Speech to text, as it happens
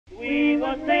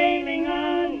was sailing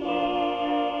along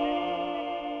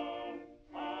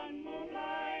on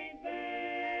moonlight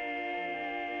bay.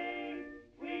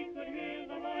 We could hear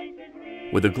the lighted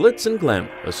ring. With the glitz and glamour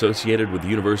associated with the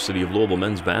University of Louisville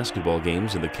men's basketball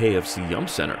games in the KFC Yum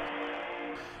Center,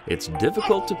 it's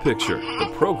difficult to picture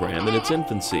the program in its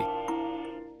infancy.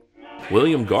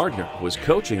 William Gardner was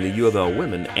coaching the U of L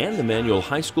women and Emmanuel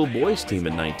High School boys team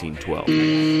in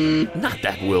 1912. Not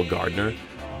that Will Gardner,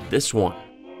 this one.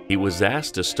 He was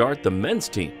asked to start the men's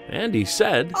team, and he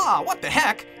said, "Ah, what the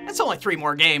heck? It's only 3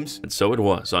 more games." And so it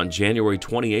was on January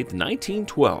 28,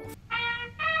 1912.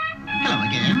 Hello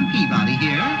again, Peabody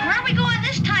here. Where are we going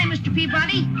this time, Mr.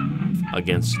 Peabody?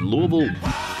 Against Louisville,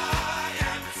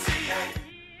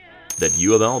 that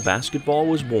U of L basketball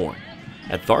was born.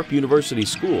 At Tharp University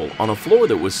School on a floor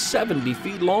that was 70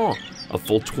 feet long, a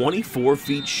full 24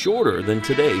 feet shorter than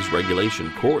today's regulation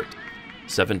court.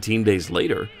 17 days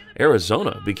later,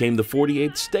 Arizona became the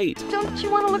 48th state. Don't you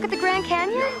want to look at the Grand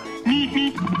Canyon?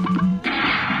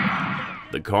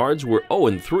 The Cards were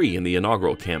 0-3 in the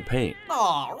inaugural campaign.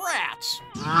 Aw, rats.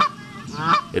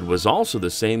 It was also the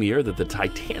same year that the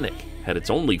Titanic had its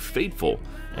only fateful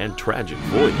and tragic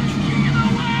voyage.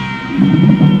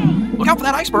 Look out for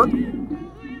that iceberg.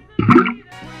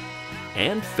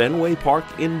 And Fenway Park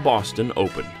in Boston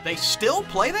opened. They still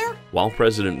play there? While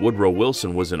President Woodrow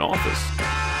Wilson was in office,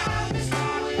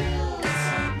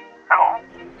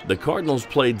 the Cardinals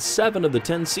played 7 of the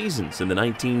 10 seasons in the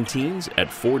 1910's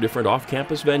at 4 different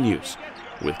off-campus venues,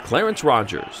 with Clarence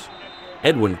Rogers,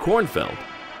 Edwin Kornfeld,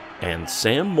 and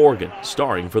Sam Morgan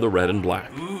starring for the Red and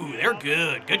Black. Ooh, they're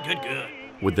good. Good.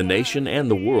 With the nation and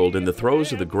the world in the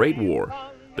throes of the Great War,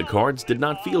 the Cards did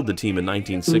not field the team in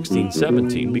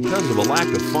 1916-17 because of a lack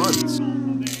of funds.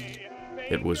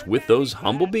 It was with those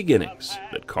humble beginnings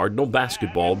that Cardinal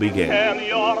basketball began. Tell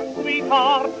your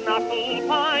sweetheart not to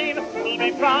pine, we'll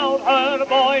be proud her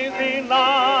boys in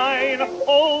line.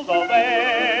 Over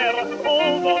there,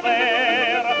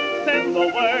 send the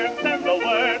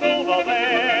word over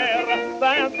there,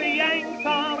 that the Yanks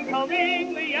are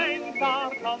coming,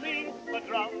 the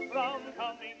drums from